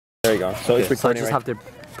There you go. So okay, it's recording. So I just have to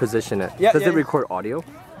position it. Yeah. Does it record audio?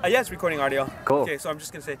 Yeah, it's recording audio. Cool. Okay, so I'm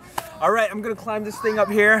just gonna say, all right, I'm gonna climb this thing up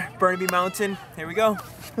here, Burnaby Mountain. Here we go.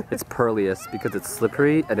 It's pearliest because it's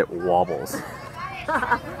slippery and it wobbles.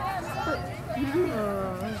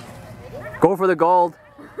 Go for the gold.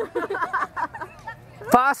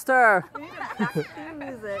 Faster.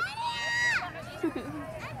 Music.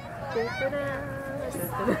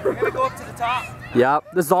 We're gonna go up to the top. Yep,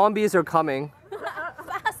 the zombies are coming.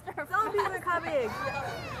 Faster. Zombies are coming.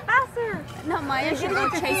 Faster. No, Maya should go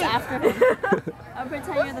chase after him. I'll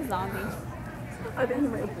pretend you're the zombie. I think he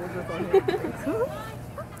might hold this on here.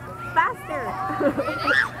 Faster.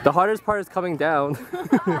 The hardest part is coming down.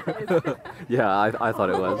 Yeah, I thought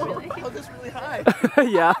it was. Oh, this is really high.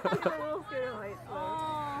 Yeah.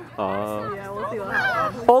 Yeah, we'll see what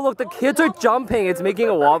happens. Oh look, the kids are jumping. It's making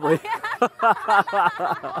it wobbly.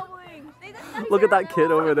 Look at that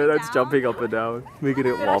kid over there that's jumping up and down, making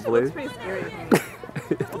it wobbly. It's pretty scary.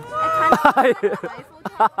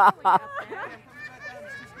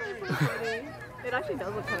 It actually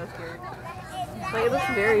does look kind of scary. Like it looks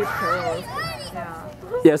very pearly. Yeah.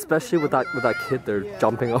 Yeah, especially with that kid there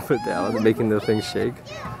jumping up and down and making the thing shake.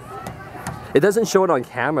 It doesn't show it on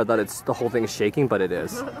camera that the whole thing is shaking, but it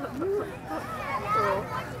is.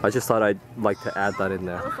 I just thought I'd like to add that in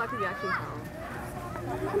there. That looks like we actually found.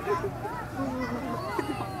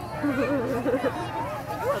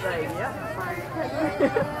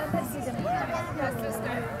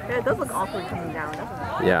 Yeah, it does look awkward coming down,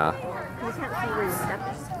 doesn't it? Yeah. You can't see where you're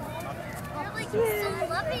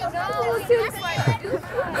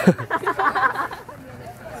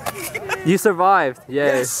stepping. You survived. Yay.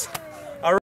 Yes.